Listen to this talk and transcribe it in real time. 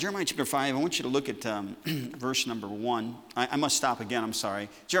Jeremiah chapter 5, I want you to look at verse number 1. I must stop again, I'm sorry.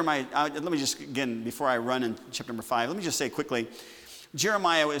 Jeremiah, let me just, again, before I run in chapter number 5, let me just say quickly,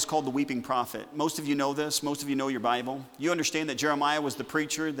 Jeremiah is called the weeping prophet. Most of you know this. Most of you know your Bible. You understand that Jeremiah was the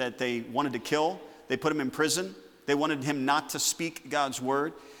preacher that they wanted to kill. They put him in prison. They wanted him not to speak God's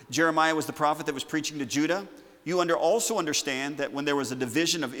word. Jeremiah was the prophet that was preaching to Judah. You also understand that when there was a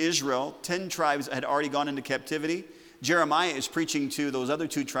division of Israel, 10 tribes had already gone into captivity. Jeremiah is preaching to those other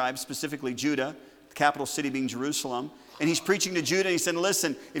 2 tribes, specifically Judah, the capital city being Jerusalem. And he's preaching to Judah, and he said,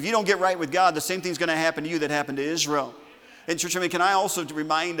 listen, if you don't get right with God, the same thing's going to happen to you that happened to Israel. And church, can I also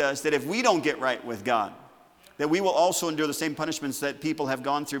remind us that if we don't get right with God, that we will also endure the same punishments that people have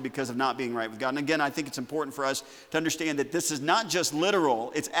gone through because of not being right with God. And again, I think it's important for us to understand that this is not just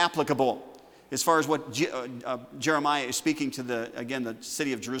literal, it's applicable as far as what Jeremiah is speaking to the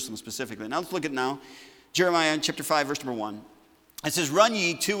city of Jerusalem specifically. Now let's look at Jeremiah chapter 5, verse number 1. It says, run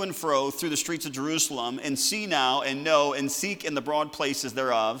ye to and fro through the streets of Jerusalem, and see now, and know, and seek in the broad places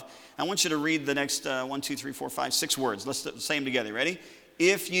thereof. I want you to read the next 1, 2, 3, 4, 5, 6 words. Let's say them together. Ready?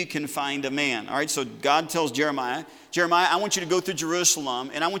 If you can find a man. All right, so God tells Jeremiah, I want you to go through Jerusalem,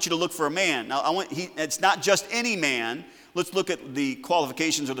 and I want you to look for a man. Now, it's not just any man. Let's look at the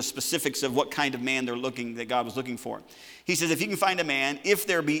qualifications or the specifics of what kind of man that God was looking for. He says, if you can find a man, if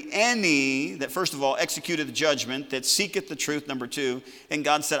there be any that first of all executed the judgment, that seeketh the truth, number 2, and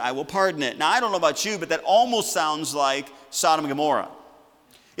God said, I will pardon it. Now, I don't know about you, but that almost sounds like Sodom and Gomorrah.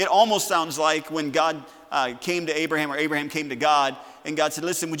 It almost sounds like when God came to Abraham, or Abraham came to God, and God said,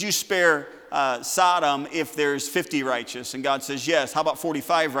 listen, would you spare Sodom if there's 50 righteous? And God says, yes. How about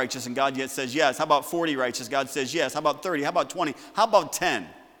 45 righteous? And God yet says, yes. How about 40 righteous? God says, yes. How about 30? How about 20? How about 10?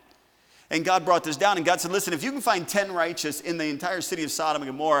 And God brought this down, and God said, listen, if you can find 10 righteous in the entire city of Sodom and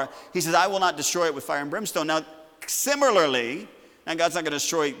Gomorrah, he says, I will not destroy it with fire and brimstone. Now, similarly, and God's not going to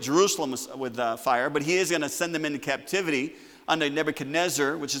destroy Jerusalem with fire, but he is going to send them into captivity under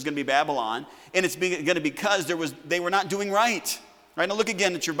Nebuchadnezzar, which is going to be Babylon, and it's going to be because they were not doing right. Right, now look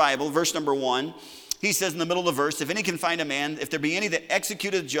again at your Bible, verse number 1. He says in the middle of the verse, if any can find a man, if there be any that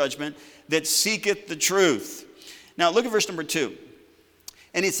executeth judgment, that seeketh the truth. Now look at verse number 2.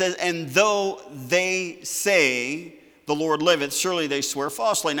 And it says, and though they say, the Lord liveth, surely they swear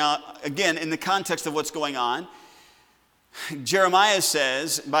falsely. Now again, in the context of what's going on, Jeremiah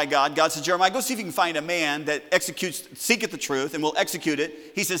says, by God says, Jeremiah, go see if you can find a man that seeketh the truth and will execute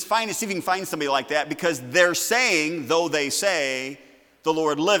it. He says, see if you can find somebody like that, because they're saying, though they say, the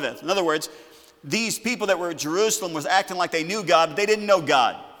Lord liveth. In other words, these people that were at Jerusalem was acting like they knew God, but they didn't know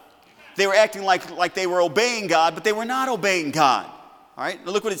God. They were acting like they were obeying God, but they were not obeying God. All right,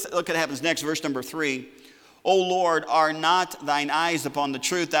 now look what happens next, verse number 3. O Lord, are not thine eyes upon the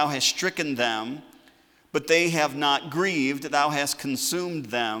truth? Thou hast stricken them, but they have not grieved. Thou hast consumed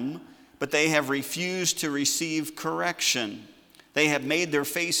them, but they have refused to receive correction. They have made their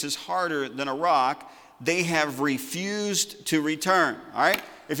faces harder than a rock. They have refused to return. All right?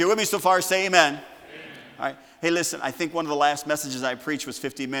 If you're with me so far, say amen. Amen. All right. Hey, listen, I think one of the last messages I preached was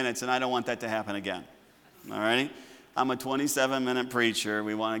 50 minutes, and I don't want that to happen again. All right? I'm a 27-minute preacher.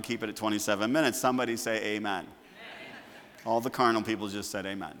 We want to keep it at 27 minutes. Somebody say amen. Amen. All the carnal people just said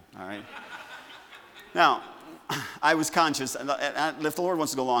amen. All right? Now, I was conscious, and if the Lord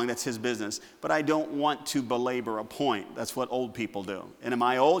wants to go along, that's his business, but I don't want to belabor a point. That's what old people do. And am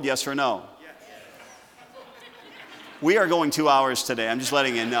I old? Yes or no? Yes. We are going 2 hours today. I'm just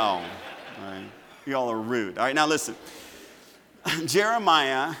letting you know. All right? You all are rude. All right, now listen.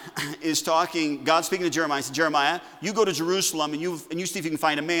 Jeremiah is talking, God's speaking to Jeremiah. He said, Jeremiah, you go to Jerusalem and you see if you can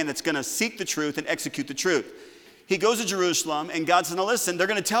find a man that's going to seek the truth and execute the truth. He goes to Jerusalem, and God said, now listen, they're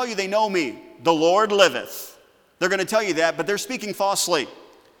going to tell you they know me. The Lord liveth. They're going to tell you that, but they're speaking falsely.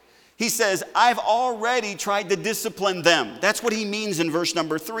 He says, I've already tried to discipline them. That's what he means in verse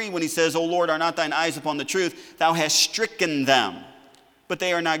number 3 when he says, O Lord, are not thine eyes upon the truth? Thou hast stricken them, but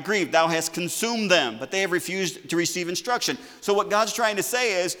they are not grieved. Thou hast consumed them, but they have refused to receive instruction. So what God's trying to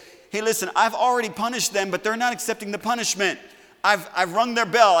say is, hey, listen, I've already punished them, but they're not accepting the punishment. I've rung their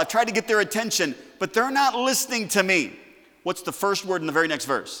bell. I've tried to get their attention, but they're not listening to me. What's the first word in the very next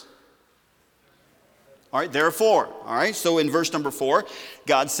verse? All right, therefore. All right, so in verse number 4,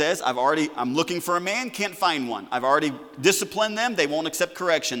 God says, I'm looking for a man, can't find one. I've already disciplined them. They won't accept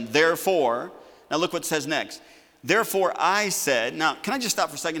correction. Therefore, now look what it says next. Therefore I said, now can I just stop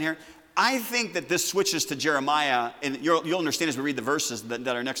for a second here? I think that this switches to Jeremiah, and you'll understand as we read the verses that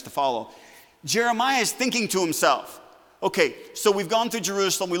are next to follow. Jeremiah is thinking to himself, okay, so we've gone through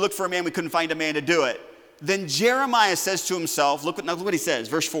Jerusalem, we looked for a man, we couldn't find a man to do it. Then Jeremiah says to himself, look what he says,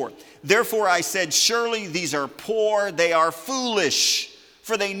 verse 4. Therefore I said, surely these are poor, they are foolish.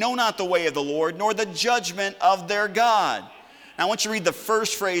 for they know not the way of the Lord, nor the judgment of their God. Now I want you to read the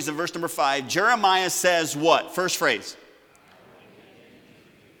first phrase in verse number 5. Jeremiah says what? First phrase.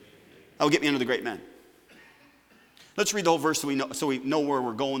 I will get me unto the great men. Let's read the whole verse so we know where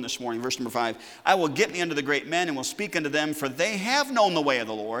we're going this morning. Verse number 5. I will get me unto the great men and will speak unto them, for they have known the way of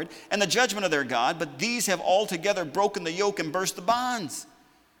the Lord and the judgment of their God, but these have altogether broken the yoke and burst the bonds.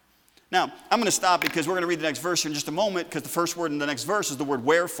 Now, I'm going to stop because we're going to read the next verse in just a moment, because the first word in the next verse is the word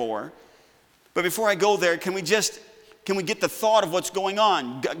wherefore. But before I go there, can we get the thought of what's going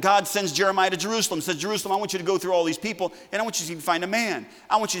on? God sends Jeremiah to Jerusalem, says, Jerusalem, I want you to go through all these people, and I want you to see if you can find a man.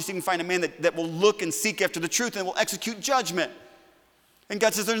 I want you to see if you can find a man that will look and seek after the truth and will execute judgment. And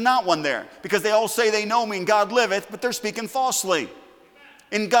God says, there's not one there, because they all say they know me and God liveth, but they're speaking falsely.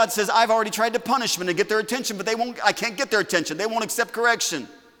 And God says, I've already tried to punish them to get their attention, but I can't get their attention. They won't accept correction.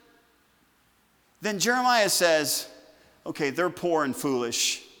 Then Jeremiah says, okay, they're poor and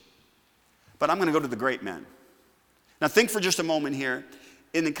foolish, but I'm going to go to the great men. Now think for just a moment here.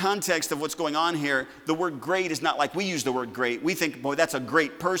 In the context of what's going on here, the word great is not like we use the word great. We think, boy, that's a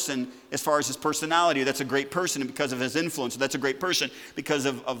great person as far as his personality. That's a great person because of his influence. That's a great person because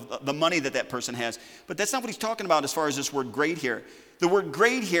of the money that person has. But that's not what he's talking about as far as this word great here. The word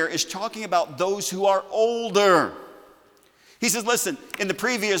great here is talking about those who are older. He says, listen, in the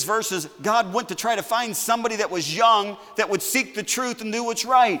previous verses, God went to try to find somebody that was young, that would seek the truth and do what's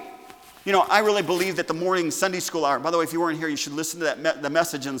right. You know, I really believe that the morning Sunday school hour, by the way, if you weren't here, you should listen to the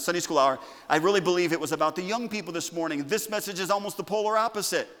message in the Sunday school hour. I really believe it was about the young people this morning. This message is almost the polar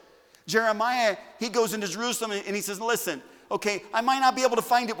opposite. Jeremiah, he goes into Jerusalem and he says, listen, okay, I might not be able to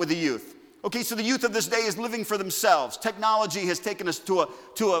find it with the youth. Okay, so the youth of this day is living for themselves. Technology has taken us to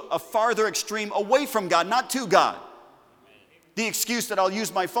a farther extreme away from God, not to God. The excuse that I'll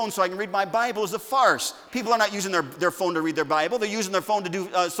use my phone so I can read my Bible is a farce. People are not using their phone to read their Bible. They're using their phone to do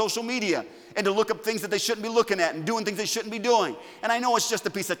social media and to look up things that they shouldn't be looking at and doing things they shouldn't be doing. And I know it's just a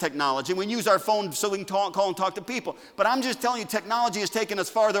piece of technology. We use our phone so we can call and talk to people. But I'm just telling you, technology has taken us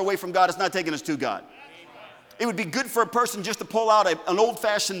farther away from God. It's not taking us to God. It would be good for a person just to pull out an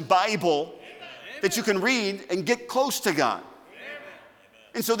old-fashioned Bible that you can read and get close to God.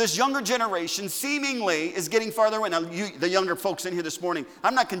 And so this younger generation seemingly is getting farther away. Now, the younger folks in here this morning,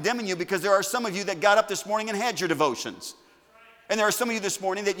 I'm not condemning you, because there are some of you that got up this morning and had your devotions. And there are some of you this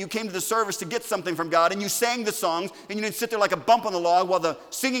morning that you came to the service to get something from God, and you sang the songs, and you didn't sit there like a bump on the log while the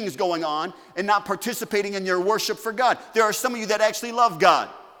singing is going on and not participating in your worship for God. There are some of you that actually love God.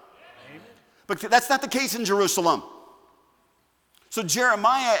 But that's not the case in Jerusalem. So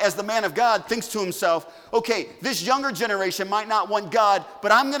Jeremiah, as the man of God, thinks to himself, okay, this younger generation might not want God,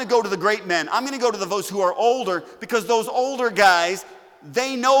 but I'm going to go to the great men. I'm going to go to those who are older, because those older guys,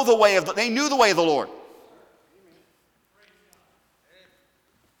 they knew the way of the Lord.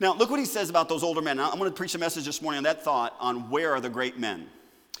 Now, look what he says about those older men. Now, I'm going to preach a message this morning on that thought, on where are the great men.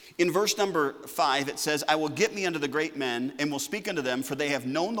 In verse number 5, it says, I will get me unto the great men, and will speak unto them, for they have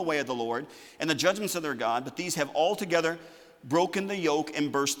known the way of the Lord, and the judgments of their God, but these have altogether broken the yoke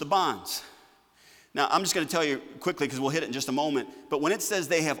and burst the bonds. Now, I'm just going to tell you quickly, because we'll hit it in just a moment, but when it says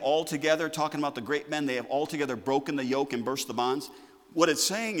they have altogether, talking about the great men, they have altogether broken the yoke and burst the bonds, what it's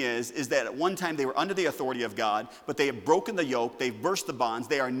saying is that at one time they were under the authority of God, but they have broken the yoke, they've burst the bonds,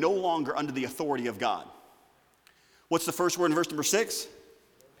 they are no longer under the authority of God. What's the first word in verse number 6?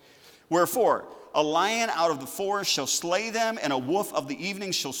 Wherefore, a lion out of the forest shall slay them, and a wolf of the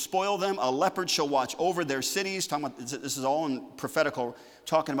evening shall spoil them. A leopard shall watch over their cities. This is all in prophetical,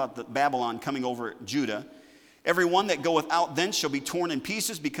 talking about Babylon coming over Judah. Every one that goeth out thence shall be torn in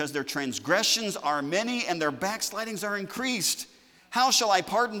pieces, because their transgressions are many, and their backslidings are increased. How shall I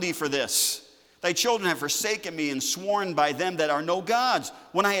pardon thee for this? Thy children have forsaken me, and sworn by them that are no gods,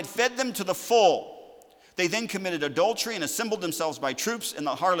 when I had fed them to the full. They then committed adultery and assembled themselves by troops in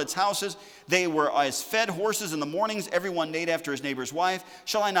the harlots' houses. They were as fed horses in the mornings, every one neighed after his neighbor's wife.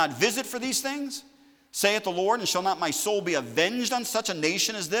 Shall I not visit for these things? Saith the Lord, and shall not my soul be avenged on such a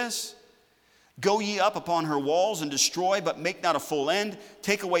nation as this? Go ye up upon her walls and destroy, but make not a full end.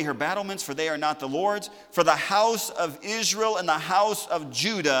 Take away her battlements, for they are not the Lord's. For the house of Israel and the house of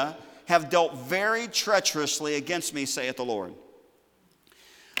Judah have dealt very treacherously against me, saith the Lord.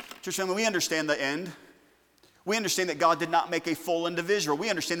 Church family, we understand the end. We understand that God did not make a full end of Israel.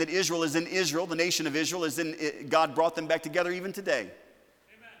 We understand that Israel is in Israel. The nation of Israel is in, God brought them back together even today.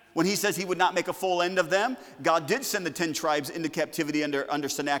 Amen. When he says he would not make a full end of them, God did send the 10 tribes into captivity under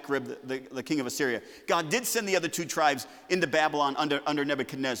Sennacherib, the king of Assyria. God did send the other 2 tribes into Babylon under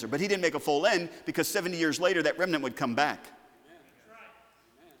Nebuchadnezzar. But he didn't make a full end, because 70 years later that remnant would come back.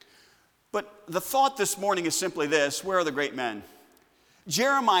 Amen. But the thought this morning is simply this: where are the great men?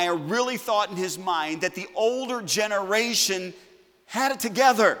 Jeremiah really thought in his mind that the older generation had it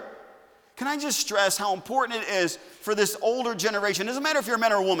together. Can I just stress how important it is for this older generation? It doesn't matter if you're a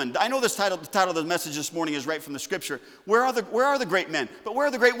man or a woman. I know the title of the message this morning is right from the scripture. Where are the great men? But where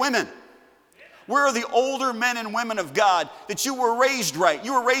are the great women? Where are the older men and women of God that you were raised right?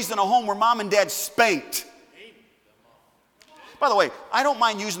 You were raised in a home where mom and dad spanked. By the way, I don't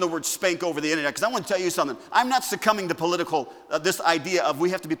mind using the word spank over the internet because I want to tell you something. I'm not succumbing to political, this idea of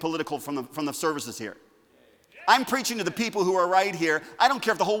we have to be political from the services here. I'm preaching to the people who are right here. I don't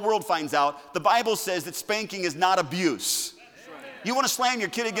care if the whole world finds out. The Bible says that spanking is not abuse. You want to slam your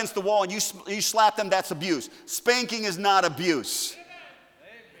kid against the wall and you slap them, that's abuse. Spanking is not abuse.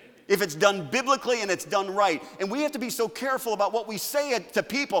 If it's done biblically and it's done right. And we have to be so careful about what we say to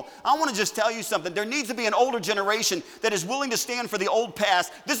people. I want to just tell you something. There needs to be an older generation that is willing to stand for the old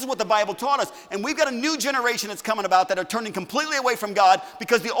past. This is what the Bible taught us. And we've got a new generation that's coming about that are turning completely away from God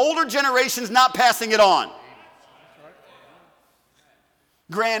because the older generation's not passing it on.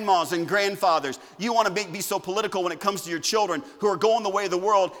 Grandmas and grandfathers, you want to be so political when it comes to your children who are going the way of the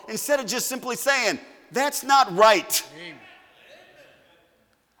world instead of just simply saying, that's not right.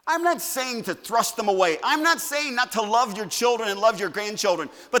 I'm not saying to thrust them away. I'm not saying not to love your children and love your grandchildren.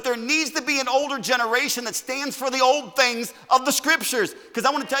 But there needs to be an older generation that stands for the old things of the scriptures. Because I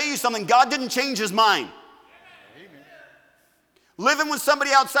want to tell you something. God didn't change his mind. Amen. Living with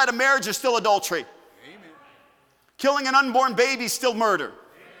somebody outside of marriage is still adultery. Amen. Killing an unborn baby is still murder. Amen.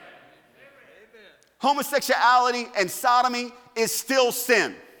 Homosexuality and sodomy is still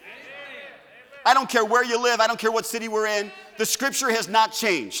sin. I don't care where you live. I don't care what city we're in. The scripture has not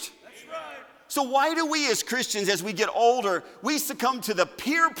changed. That's right. So why do we as Christians, as we get older, we succumb to the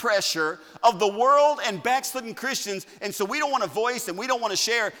peer pressure of the world and backslidden Christians, and so we don't want to voice and we don't want to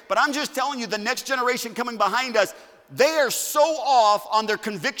share. But I'm just telling you, the next generation coming behind us, they are so off on their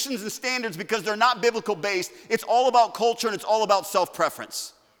convictions and standards because they're not biblical based. It's all about culture and it's all about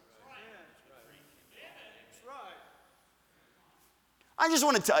self-preference. I just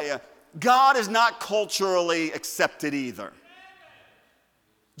want to tell you, God is not culturally accepted either.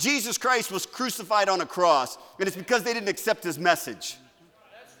 Jesus Christ was crucified on a cross, and it's because they didn't accept his message.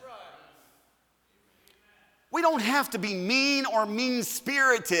 That's right. We don't have to be mean or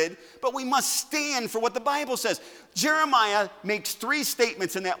mean-spirited, but we must stand for what the Bible says. Jeremiah makes 3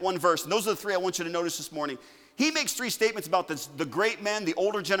 statements in that one verse, and those are the 3 I want you to notice this morning. He makes 3 statements about the great men, the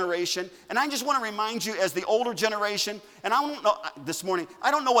older generation. And I just want to remind you as the older generation, and I don't know this morning,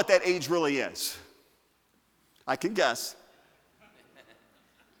 I don't know what that age really is. I can guess.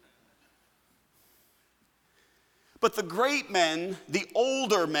 But the great men, the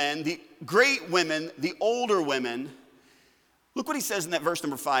older men, the great women, the older women, look what he says in that verse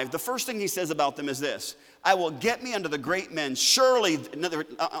number 5. The first thing he says about them is this: I will get me unto the great men. Surely,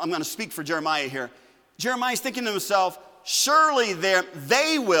 I'm going to speak for Jeremiah here. Jeremiah's thinking to himself, surely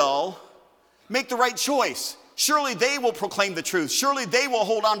they will make the right choice. Surely they will proclaim the truth. Surely they will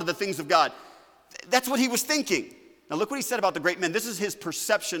hold on to the things of God. That's what he was thinking. Now look what he said about the great men. This is his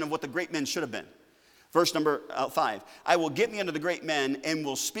perception of what the great men should have been. Verse number 5. I will get me unto the great men and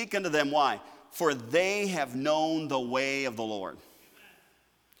will speak unto them. Why? For they have known the way of the Lord.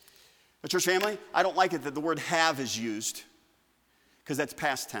 But church family, I don't like it that the word have is used because that's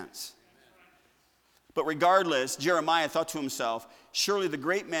past tense. But regardless, Jeremiah thought to himself, surely the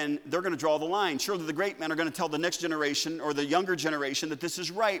great men, they're going to draw the line. Surely the great men are going to tell the next generation or the younger generation that this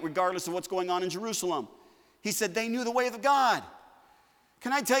is right, regardless of what's going on in Jerusalem. He said they knew the way of God.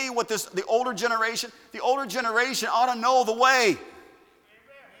 Can I tell you what the older generation ought to know the way.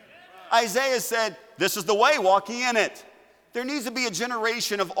 Isaiah said, this is the way, walk ye in it. There needs to be a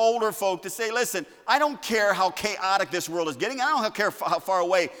generation of older folk to say, listen, I don't care how chaotic this world is getting. I don't care how far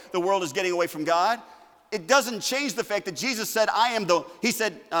away the world is getting away from God. It doesn't change the fact that Jesus said, he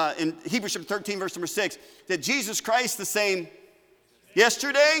said in Hebrews chapter 13, verse number 6, that Jesus Christ the same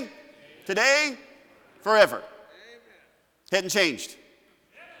yesterday, today, forever. Hadn't changed.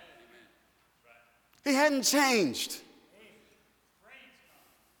 He hadn't changed.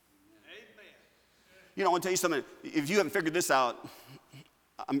 You know, I want to tell you something. If you haven't figured this out,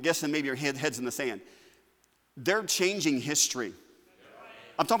 I'm guessing maybe your head's in the sand. They're changing history.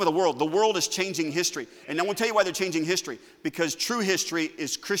 I'm talking about the world. The world is changing history. And I want to tell you why they're changing history. Because true history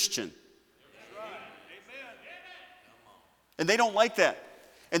is Christian. And they don't like that.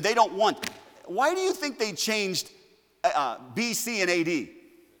 And they don't want. Why do you think they changed BC and AD?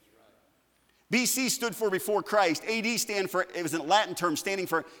 BC stood for before Christ. AD it was a Latin term standing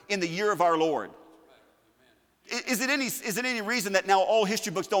for in the year of our Lord. Is it any reason that now all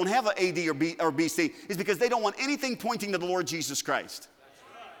history books don't have an AD or BC? Is because they don't want anything pointing to the Lord Jesus Christ.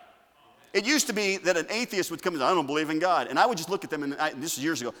 It used to be that an atheist would come and say, I don't believe in God. And I would just look at them, and this is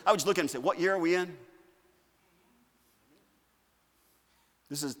years ago, I would just look at them and say, what year are we in?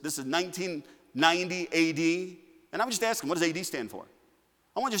 This is 1990 AD. And I would just ask them, what does AD stand for?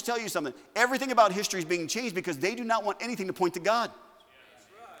 I want to just tell you something. Everything about history is being changed because they do not want anything to point to God.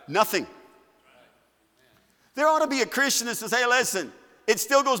 Nothing. There ought to be a Christian that says, hey, listen, it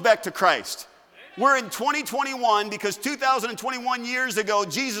still goes back to Christ. We're in 2021 because 2021 years ago,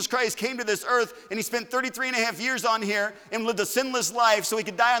 Jesus Christ came to this earth and he spent 33 and a half years on here and lived a sinless life so he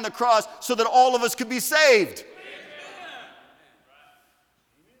could die on the cross so that all of us could be saved.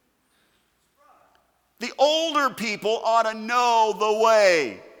 The older people ought to know the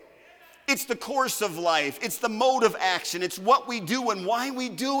way. It's the course of life. It's the mode of action. It's what we do and why we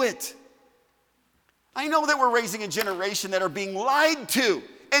do it. I know that we're raising a generation that are being lied to.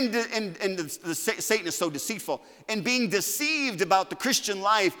 And Satan is so deceitful. And being deceived about the Christian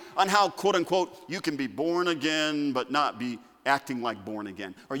life on how, quote unquote, you can be born again but not be acting like born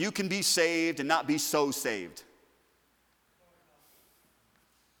again. Or you can be saved and not be so saved.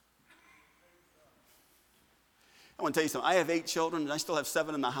 I want to tell you something. I have 8 children and I still have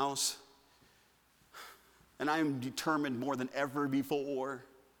 7 in the house. And I am determined more than ever before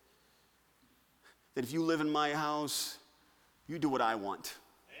that if you live in my house, you do what I want.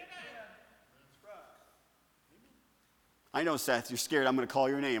 I know, Seth, you're scared I'm going to call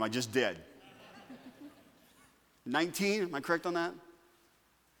your name. I just did. 19, am I correct on that?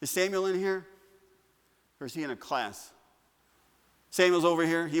 Is Samuel in here? Or is he in a class? Samuel's over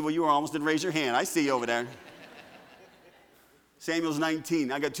here. You almost didn't raise your hand. I see you over there. Samuel's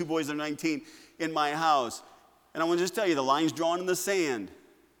 19. I got 2 boys that are 19 in my house. And I want to just tell you, the line's drawn in the sand.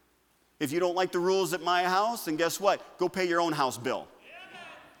 If you don't like the rules at my house, then guess what? Go pay your own house bill.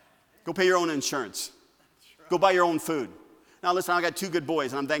 Go pay your own insurance. Go buy your own food. Now listen, I got 2 good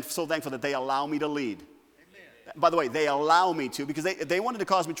boys, and I'm so thankful that they allow me to lead. Amen. By the way, they allow me to, because if they wanted to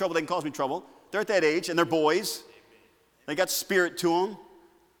cause me trouble, they can cause me trouble. They're at that age, and they're boys. Amen. They got spirit to them.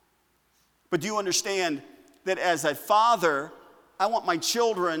 But do you understand that as a father, I want my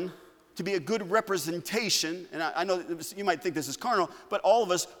children to be a good representation, and I know that you might think this is carnal, but all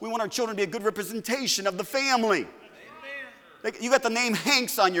of us, we want our children to be a good representation of the family. Amen. You got the name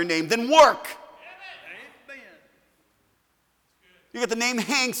Hanks on your name, then work. Amen. You got the name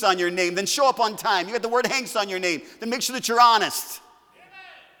Hanks on your name, then show up on time. You got the word Hanks on your name, then make sure that you're honest. Amen.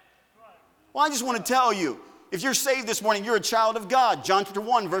 Well, I just want to tell you, if you're saved this morning, you're a child of God. John chapter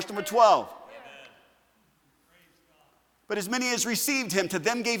 1, verse number 12. But as many as received him, to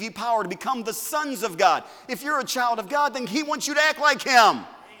them gave he power to become the sons of God. If you're a child of God, then he wants you to act like him. Amen.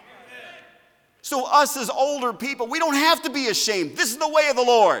 So us as older people, we don't have to be ashamed. This is the way of the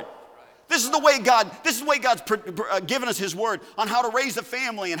Lord. This is the way God's given us his word on how to raise a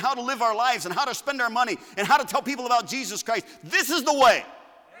family and how to live our lives and how to spend our money and how to tell people about Jesus Christ. This is the way.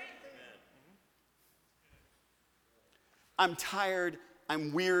 I'm tired,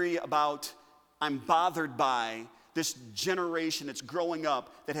 I'm weary about, I'm bothered by this generation that's growing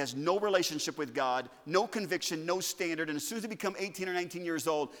up that has no relationship with God, no conviction, no standard, and as soon as they become 18 or 19 years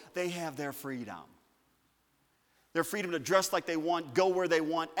old, they have their freedom. Their freedom to dress like they want, go where they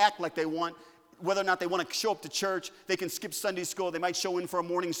want, act like they want, whether or not they want to show up to church, they can skip Sunday school, they might show in for a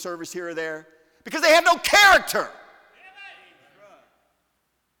morning service here or there, because they have no character.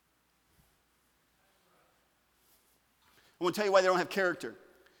 I want to tell you why they don't have character.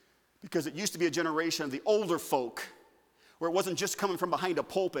 Because it used to be a generation of the older folk where it wasn't just coming from behind a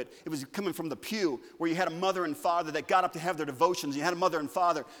pulpit. It was coming from the pew where you had a mother and father that got up to have their devotions. You had a mother and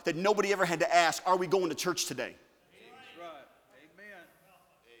father that nobody ever had to ask, are we going to church today? That's right. Amen.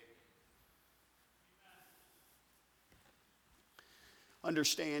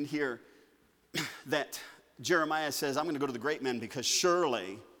 Understand here that Jeremiah says, I'm going to go to the great men because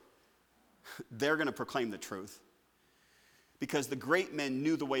surely they're going to proclaim the truth. Because the great men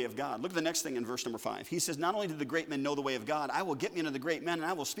knew the way of God. Look at the next thing in verse number 5. He says, not only did the great men know the way of God, I will get me unto the great men, and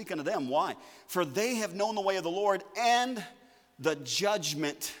I will speak unto them. Why? For they have known the way of the Lord and the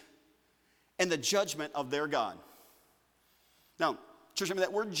judgment of their God. Now, church, remember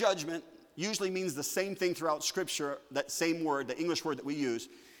that word judgment usually means the same thing throughout Scripture, that same word, the English word that we use.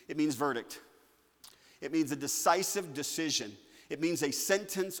 It means verdict. It means a decisive decision. It means a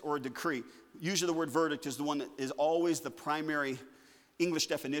sentence or a decree. Usually the word verdict is the one that is always the primary English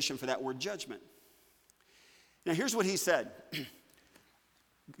definition for that word judgment. Now here's what he said.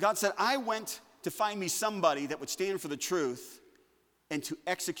 God said, I went to find me somebody that would stand for the truth and to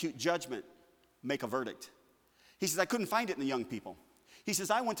execute judgment, make a verdict. He says, I couldn't find it in the young people. He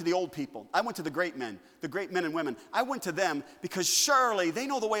says, I went to the old people. I went to the great men and women. I went to them because surely they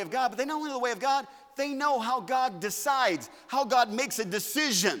know the way of God, but they not only know the way of God, they know how God decides, how God makes a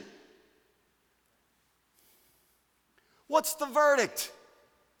decision. What's the verdict?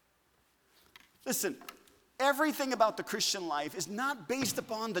 Listen, everything about the Christian life is not based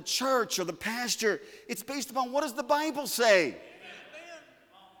upon the church or the pastor. It's based upon what does the Bible say?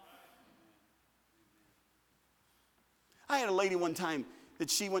 I had a lady one time that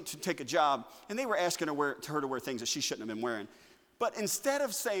she went to take a job, and they were asking her to wear things that she shouldn't have been wearing. But instead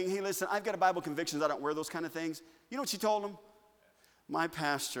of saying, hey, listen, I've got a Bible convictions, I don't wear those kind of things, you know what she told them? My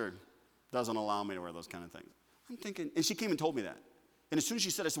pastor doesn't allow me to wear those kind of things. I'm thinking, and she came and told me that. And as soon as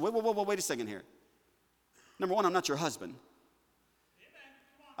she said it, I said, wait a second here. Number one, I'm not your husband.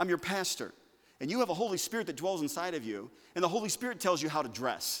 I'm your pastor. And you have a Holy Spirit that dwells inside of you, and the Holy Spirit tells you how to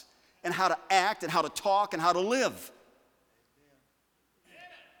dress, and how to act, and how to talk, and how to live.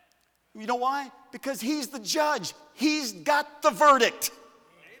 You know why? Because he's the judge. He's got the verdict.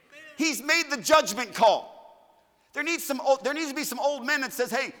 He's made the judgment call. There needs to be some old men that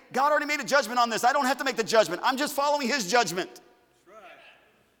says, hey, God already made a judgment on this. I don't have to make the judgment. I'm just following his judgment. That's right.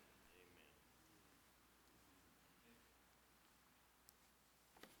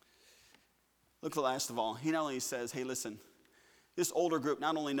 Look, the last of all, he not only says, hey, listen, this older group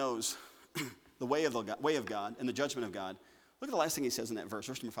not only knows the way of God and the judgment of God. Look at the last thing he says in that verse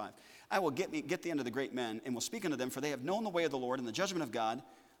number 5. I will get the end of the great men and will speak unto them, for they have known the way of the Lord and the judgment of God.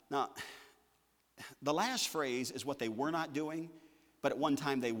 Now, the last phrase is what they were not doing, but at one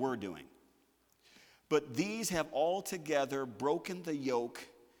time they were doing. But these have altogether broken the yoke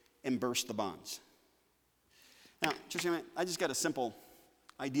and burst the bonds. Now, church, I just got a simple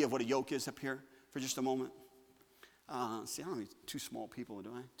idea of what a yoke is up here for just a moment. See, I don't need two small people, do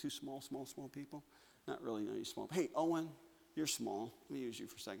I? Two small people? Not really any small. Hey, Owen, you're small. Let me use you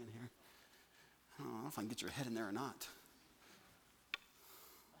for a second here. I don't know if I can get your head in there or not.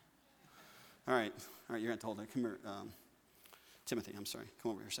 All right, you're going to hold it. Come here, Timothy, I'm sorry.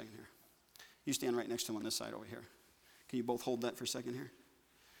 Come over here a second here. You stand right next to him on this side over here. Can you both hold that for a second here?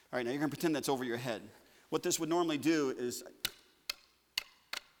 All right, now you're going to pretend that's over your head. What this would normally do is,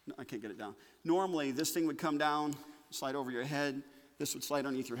 no, I can't get it down. Normally, this thing would come down, slide over your head. This would slide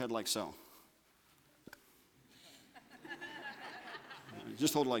underneath your head like so.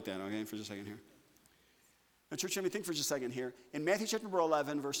 Just hold it like that, okay, for just a second here. Now, church, let me think for just a second here. In Matthew chapter number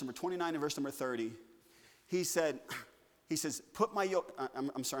 11, verse number 29 and verse number 30, he says, put my yoke,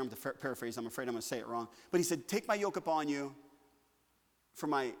 I'm sorry, I'm going to paraphrase, I'm afraid I'm going to say it wrong. But he said, take my yoke upon you, for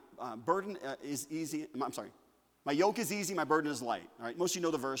my burden is easy. I'm sorry. My yoke is easy, my burden is light. All right, most of you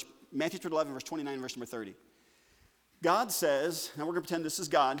know the verse, Matthew chapter 11, verse 29 and verse number 30. God says, now we're going to pretend this is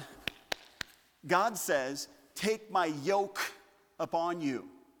God. God says, take my yoke upon you.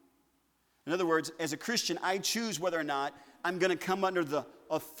 In other words, as a Christian, I choose whether or not I'm going to come under the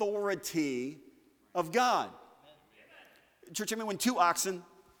authority of God. Amen. Church, when two oxen,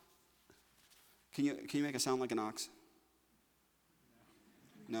 can you make a sound like an ox?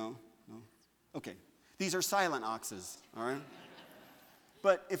 No? Okay. These are silent oxes, all right?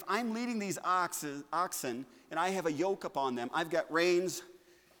 But if I'm leading these oxen and I have a yoke upon them, I've got reins,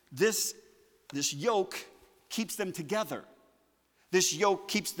 this yoke keeps them together. This yoke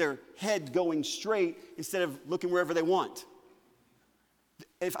keeps their head going straight instead of looking wherever they want.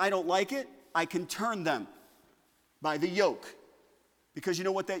 If I don't like it, I can turn them by the yoke. Because you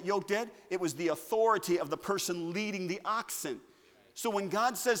know what that yoke did? It was the authority of the person leading the oxen. So when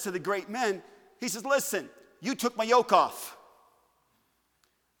God says to the great men, he says, listen, you took my yoke off.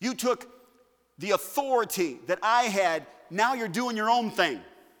 You took the authority that I had. Now you're doing your own thing.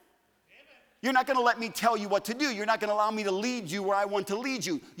 You're not going to let me tell you what to do. You're not going to allow me to lead you where I want to lead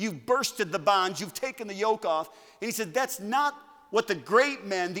you. You've bursted the bonds. You've taken the yoke off. And he said, that's not what the great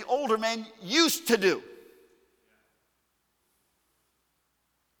men, the older men, used to do.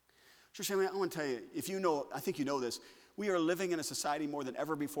 Church, I want to tell you, I think you know this. We are living in a society more than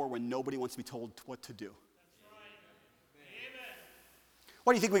ever before when nobody wants to be told what to do. That's right.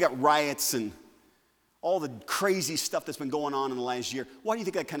 Why do you think we got riots and all the crazy stuff that's been going on in the last year? Why do you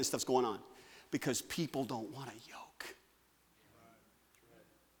think that kind of stuff's going on? Because people don't want a yoke.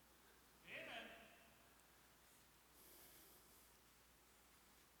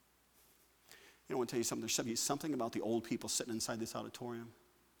 I want to tell you something. There should be something about the old people sitting inside this auditorium.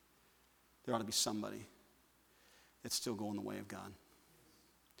 There ought to be somebody that's still going the way of God.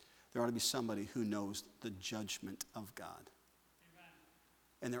 There ought to be somebody who knows the judgment of God. Amen.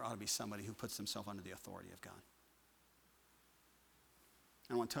 And there ought to be somebody who puts himself under the authority of God.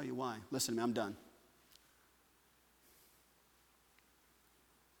 I want to tell you why. Listen to me, I'm done.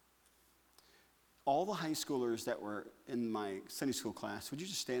 all the high schoolers that were in my Sunday school class, would you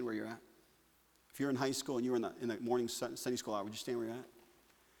just stand where you're at? If you're in high school and you were in the morning Sunday school hour, would you stand where you're at?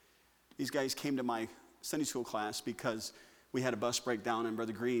 These guys came to my Sunday school class because we had a bus breakdown and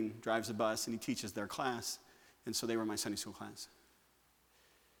Brother Green drives a bus and he teaches their class. And so they were in my Sunday school class.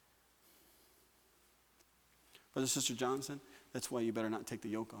 Brother, Sister Johnson, that's why you better not take the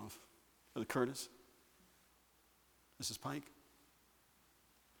yoke off. Brother Curtis, Mrs. Pike,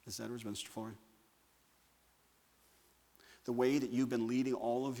 Mrs. Edwards, Mr. Flory. The way that you've been leading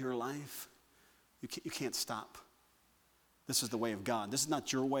all of your life, you can't stop. This is the way of God. This is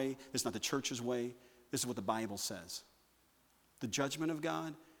not your way. This is not the church's way. This is what the Bible says. The judgment of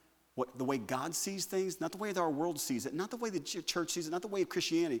God, the way God sees things, not the way that our world sees it, not the way the church sees it, not the way of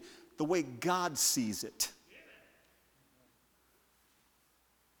Christianity, the way God sees it.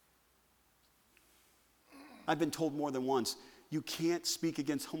 I've been told more than once, you can't speak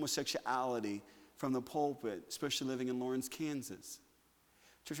against homosexuality from the pulpit, especially living in Lawrence, Kansas.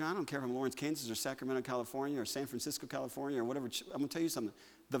 Church, I don't care if I'm Lawrence, Kansas, or Sacramento, California, or San Francisco, California, or whatever. I'm going to tell you something.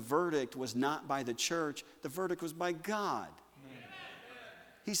 The verdict was not by the church. The verdict was by God. Amen.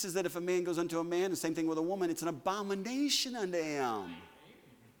 He says that if a man goes unto a man, the same thing with a woman, it's an abomination unto him.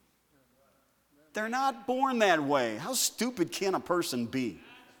 They're not born that way. How stupid can a person be?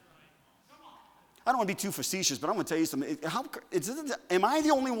 I don't want to be too facetious, but I'm going to tell you something. Am I the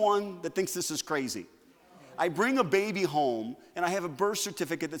only one that thinks this is crazy? I bring a baby home, and I have a birth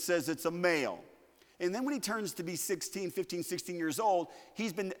certificate that says it's a male. And then when he turns to be 16, 15, 16 years old,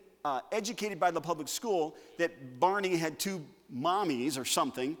 he's been educated by the public school that Barney had two mommies or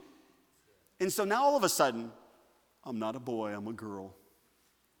something. And so now all of a sudden, I'm not a boy, I'm a girl.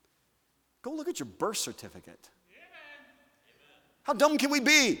 Go look at your birth certificate. How dumb can we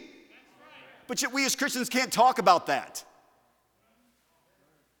be? But yet we as Christians can't talk about that.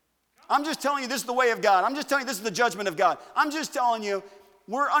 I'm just telling you this is the way of God. I'm just telling you this is the judgment of God. I'm just telling you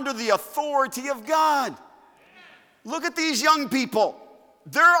we're under the authority of God. Look at these young people.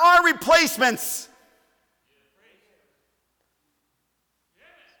 There are replacements.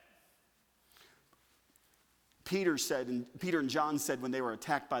 Peter and John said when they were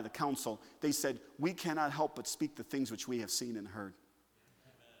attacked by the council, they said, we cannot help but speak the things which we have seen and heard.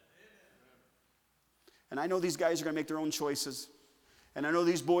 And I know these guys are going to make their own choices. And I know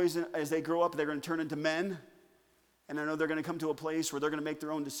these boys, as they grow up, they're going to turn into men. And I know they're going to come to a place where they're going to make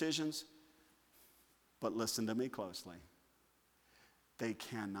their own decisions. But listen to me closely. They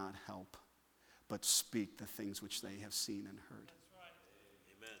cannot help but speak the things which they have seen and heard. That's right.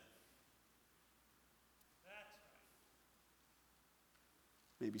 Amen. That's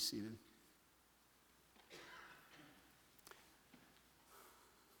right. May be seated.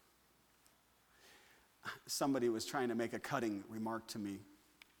 Somebody was trying to make a cutting remark to me.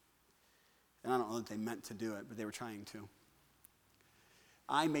 And I don't know that they meant to do it, but they were trying to.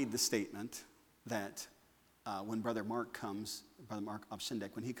 I made the statement that when Brother Mark Opsindek,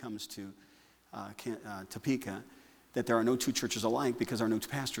 when he comes to Topeka, that there are no two churches alike because there are no two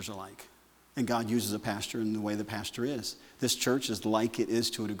pastors alike. And God uses a pastor in the way the pastor is. This church is like it is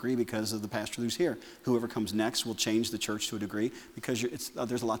to a degree because of the pastor who's here. Whoever comes next will change the church to a degree because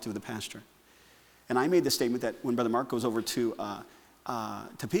there's a lot to do with the pastor. And I made the statement that when Brother Mark goes over to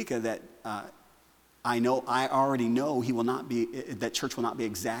Topeka, that I already know that church will not be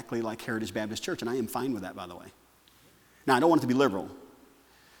exactly like Heritage Baptist Church, and I am fine with that, by the way. Now, I don't want it to be liberal,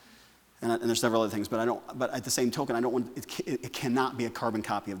 and there's several other things, but But at the same token, I don't want it cannot be a carbon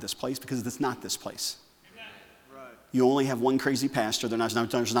copy of this place because it's not this place. Right. You only have one crazy pastor. There's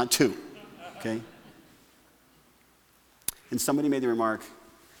not two. Okay. And somebody made the remark,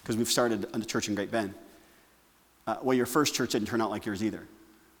 because we've started a church in Great Bend. Well, your first church didn't turn out like yours either.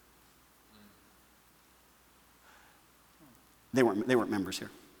 They weren't members here.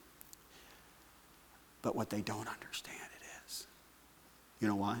 But what they don't understand it is, you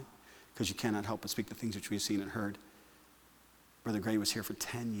know why? Because you cannot help but speak the things which we've seen and heard. Brother Gray was here for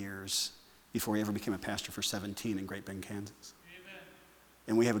 10 years before he ever became a pastor for 17 in Great Bend, Kansas. Amen.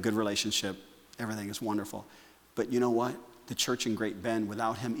 And we have a good relationship. Everything is wonderful. But you know what? The church in Great Bend,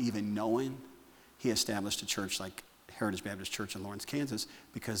 without him even knowing, he established a church like Heritage Baptist Church in Lawrence, Kansas,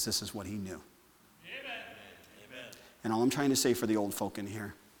 because this is what he knew. Amen. Amen. And all I'm trying to say for the old folk in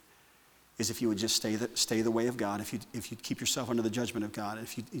here is if you would just stay the way of God, if you keep yourself under the judgment of God,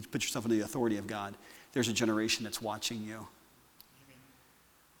 if you put yourself under the authority of God, there's a generation that's watching you. Amen.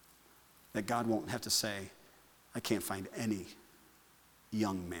 That God won't have to say, I can't find any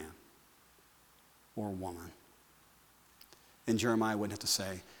young man or woman. And Jeremiah wouldn't have to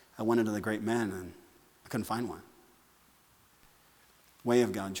say, I went into the great men and I couldn't find one. Way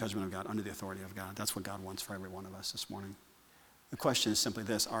of God, judgment of God, under the authority of God. That's what God wants for every one of us this morning. The question is simply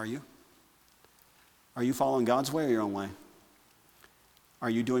this: are you? Are you following God's way or your own way? Are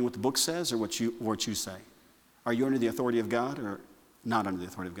you doing what the book says or what you say? Are you under the authority of God or not under the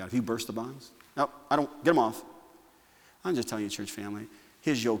authority of God? Have you burst the bonds? No, I don't. Get them off. I'm just telling you, church family,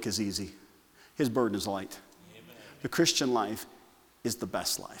 his yoke is easy. His burden is light. Amen. The Christian life is the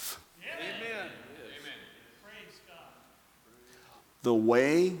best life. Amen. Amen. Praise God. The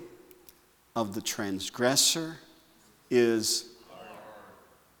way of the transgressor is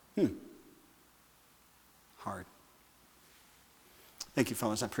hard. Thank you,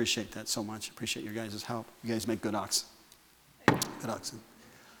 fellas. I appreciate that so much. I appreciate your guys' help. You guys make good oxen. Good oxen.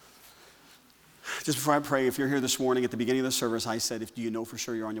 Just before I pray, if you're here this morning at the beginning of the service, I said, do you know for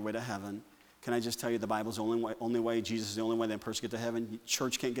sure you're on your way to heaven? Can I just tell you the Bible's the only way, Jesus is the only way that a person can get to heaven.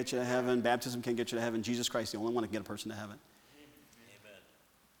 Church can't get you to heaven. Baptism can't get you to heaven. Jesus Christ is the only one that can get a person to heaven. Amen.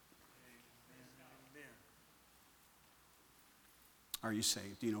 Are you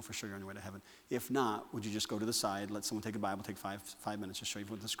saved? Do you know for sure you're on your way to heaven? If not, would you just go to the side, let someone take a Bible, take five minutes to show you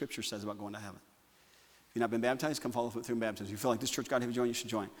what the Scripture says about going to heaven. If you've not been baptized, come follow through baptism. If you feel like this church God have you join, you should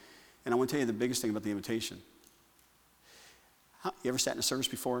join. And I want to tell you the biggest thing about the invitation. You ever sat in a service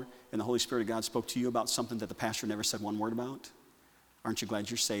before and the Holy Spirit of God spoke to you about something that the pastor never said one word about? Aren't you glad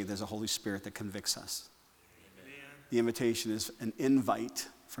you're saved? There's a Holy Spirit that convicts us. Amen. The invitation is an invite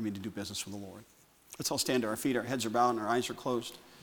for me to do business with the Lord. Let's all stand to our feet. Our heads are bowed and our eyes are closed.